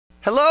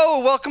Hello,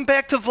 welcome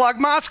back to Vlog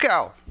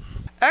Moscow.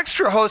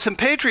 Extra host and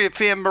Patriot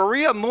fan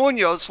Maria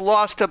Munoz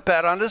lost a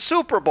bet on the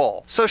Super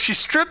Bowl, so she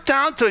stripped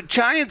down to a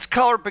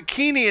Giants-colored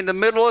bikini in the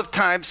middle of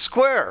Times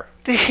Square.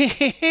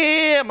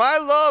 Damn, I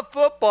love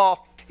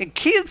football. In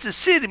Kansas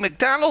City,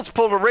 McDonald's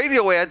pulled a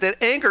radio ad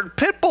that angered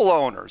Pitbull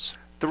owners.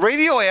 The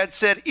radio ad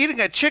said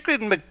eating a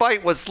chicken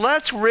McBite was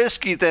less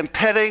risky than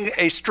petting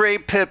a stray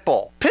pit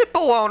bull.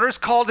 Pitbull owners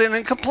called in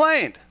and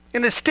complained.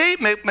 In a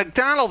statement,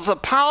 McDonald's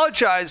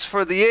apologized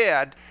for the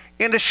ad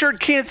and assured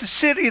Kansas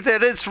City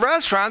that its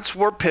restaurants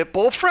were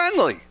Pitbull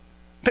friendly.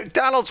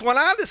 McDonald's went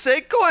on to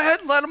say, go ahead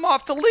and let them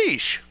off the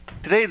leash.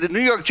 Today, the New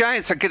York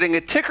Giants are getting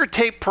a ticker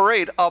tape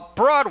parade up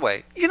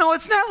Broadway. You know,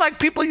 it's not like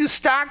people use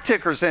stock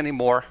tickers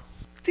anymore.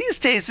 These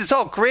days, it's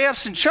all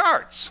graphs and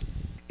charts.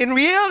 In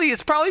reality,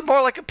 it's probably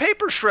more like a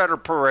paper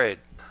shredder parade.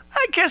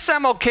 I guess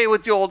I'm okay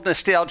with the old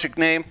nostalgic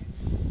name.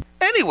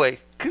 Anyway,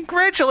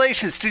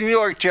 congratulations to New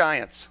York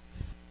Giants.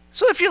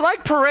 So if you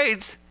like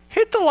parades,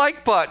 hit the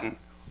like button.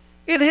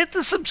 And hit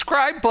the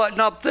subscribe button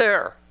up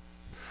there.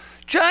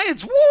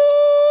 Giants,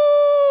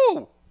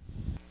 woo!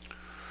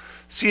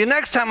 See you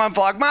next time on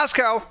Vlog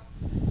Moscow.